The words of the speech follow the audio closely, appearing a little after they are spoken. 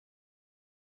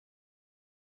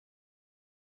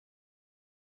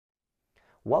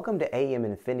Welcome to AEM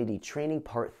Infinity Training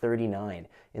Part 39.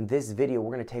 In this video,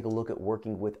 we're going to take a look at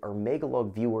working with our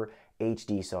Megalog Viewer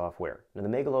HD software. Now, the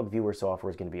Megalog Viewer software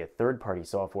is going to be a third-party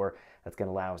software that's going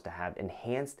to allow us to have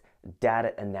enhanced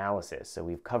data analysis. So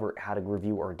we've covered how to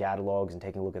review our data logs and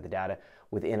taking a look at the data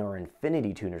within our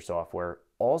Infinity Tuner software,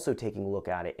 also taking a look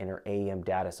at it in our AEM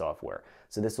data software.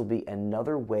 So this will be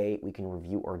another way we can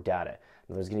review our data.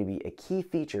 Now, there's going to be a key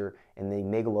feature in the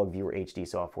Megalog Viewer HD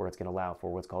software. It's going to allow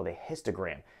for what's called a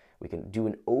histogram. We can do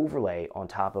an overlay on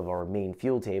top of our main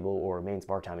field table or main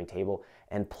spark timing table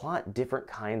and plot different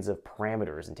kinds of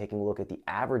parameters and taking a look at the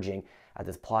averaging at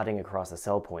this plotting across the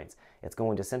cell points. It's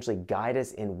going to essentially guide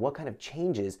us in what kind of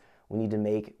changes we need to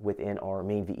make within our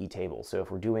main VE table. So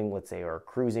if we're doing, let's say, our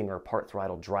cruising or part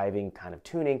throttle driving kind of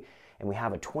tuning, and we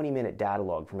have a 20-minute data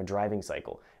log from a driving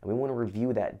cycle, and we want to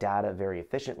review that data very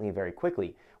efficiently and very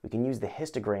quickly, we can use the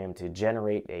histogram to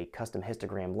generate a custom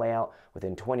histogram layout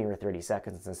within 20 or 30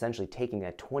 seconds. It's essentially taking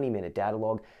that 20-minute data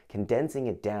log, condensing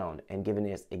it down, and giving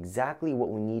us exactly what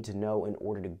we need to know in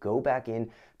order to go back in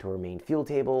to our main field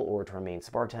table or to our main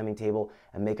spark timing table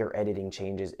and make our editing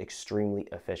changes extremely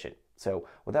efficient. So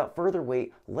without further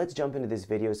wait, let's jump into this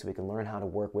video so we can learn how to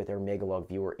work with our Megalog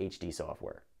Viewer HD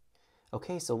software.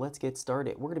 Okay, so let's get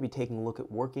started. We're going to be taking a look at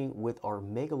working with our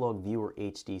Megalog Viewer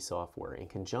HD software in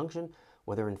conjunction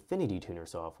with our Infinity Tuner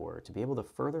software to be able to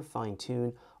further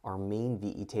fine-tune our main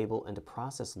VE table and to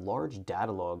process large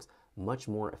data logs much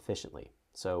more efficiently.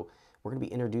 So we're going to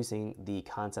be introducing the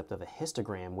concept of a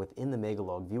histogram within the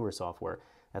Megalog Viewer software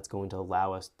that's going to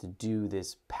allow us to do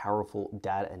this powerful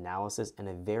data analysis in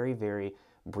a very, very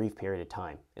brief period of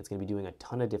time. It's going to be doing a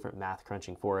ton of different math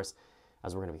crunching for us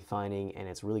as we're going to be finding, and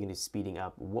it's really going to be speeding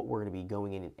up what we're going to be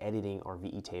going in and editing our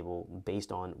VE table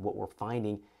based on what we're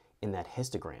finding in that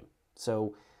histogram.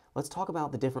 So let's talk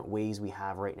about the different ways we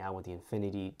have right now with the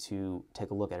Infinity to take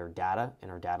a look at our data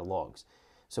and our data logs.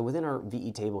 So within our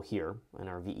VE table here, in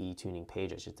our VE tuning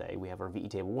page I should say, we have our VE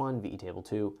table 1, VE table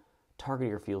 2, target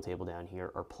your field table down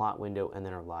here, our plot window, and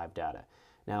then our live data.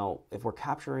 Now, if we're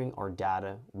capturing our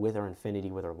data with our Infinity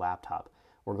with our laptop,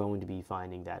 we're going to be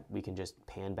finding that we can just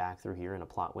pan back through here in a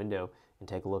plot window and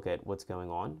take a look at what's going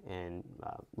on and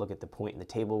look at the point in the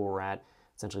table we're at,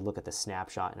 essentially look at the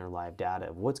snapshot in our live data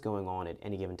of what's going on at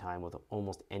any given time with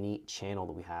almost any channel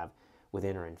that we have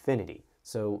within our Infinity.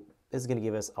 So this is going to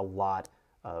give us a lot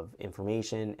of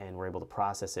information and we're able to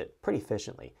process it pretty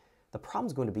efficiently. The problem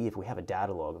is going to be if we have a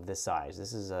data log of this size.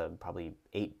 This is a probably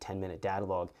 8-10 minute data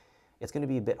log. It's going to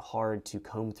be a bit hard to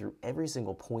comb through every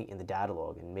single point in the data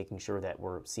log and making sure that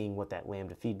we're seeing what that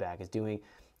lambda feedback is doing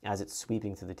as it's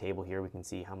sweeping through the table here. We can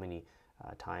see how many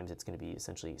times it's going to be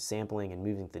essentially sampling and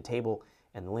moving to the table,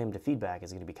 and the lambda feedback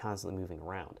is going to be constantly moving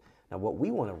around. Now what we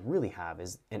want to really have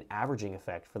is an averaging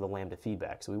effect for the lambda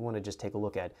feedback. So we want to just take a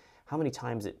look at how many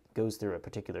times it goes through a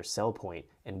particular cell point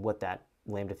and what that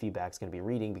lambda feedback is going to be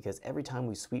reading, because every time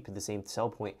we sweep to the same cell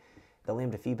point, the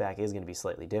lambda feedback is going to be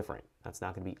slightly different. That's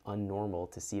not going to be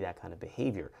unnormal to see that kind of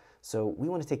behavior. So we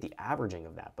want to take the averaging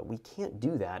of that, but we can't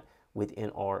do that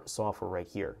within our software right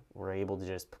here. We're able to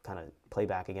just kind of play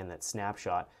back again that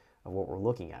snapshot of what we're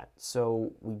looking at.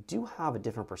 So we do have a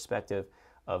different perspective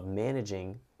of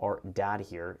managing our data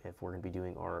here. If we're going to be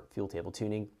doing our field table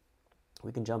tuning,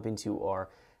 we can jump into our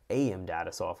AEM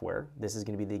data software. This is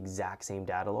going to be the exact same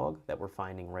data log that we're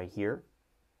finding right here.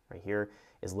 Right here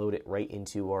is loaded right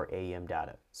into our AEM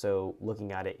data. So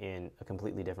looking at it in a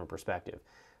completely different perspective.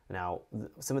 Now,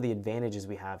 some of the advantages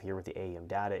we have here with the AEM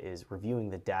data is reviewing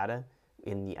the data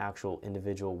in the actual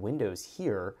individual windows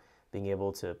here, being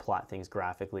able to plot things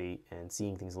graphically and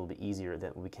seeing things a little bit easier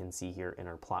than we can see here in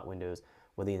our plot windows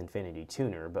with the Infinity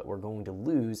Tuner, but we're going to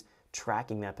lose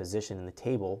tracking that position in the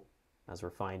table as we're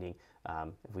finding.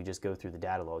 If we just go through the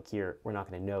data log here, we're not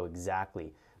going to know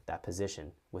exactly that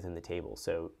position within the table.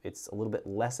 So it's a little bit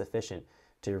less efficient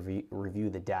to review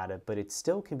the data, but it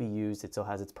still can be used. It still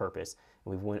has its purpose.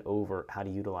 And we've went over how to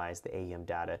utilize the AEM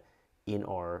data in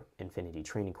our Infinity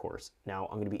training course. Now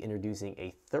I'm going to be introducing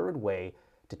a third way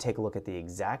to take a look at the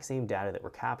exact same data that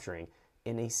we're capturing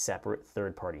in a separate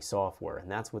third-party software, and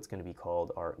that's what's going to be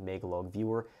called our Megalog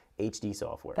Viewer HD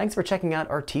software. Thanks for checking out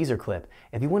our teaser clip.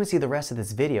 If you want to see the rest of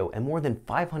this video and more than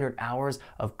 500 hours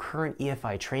of current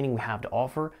EFI training we have to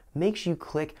offer, make sure you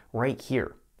click right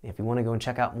here. If you want to go and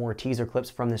check out more teaser clips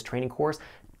from this training course,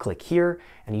 click here,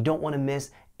 and you don't want to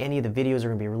miss any of the videos we're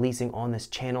going to be releasing on this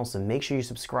channel, so make sure you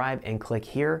subscribe and click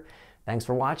here. Thanks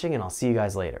for watching, and I'll see you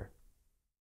guys later.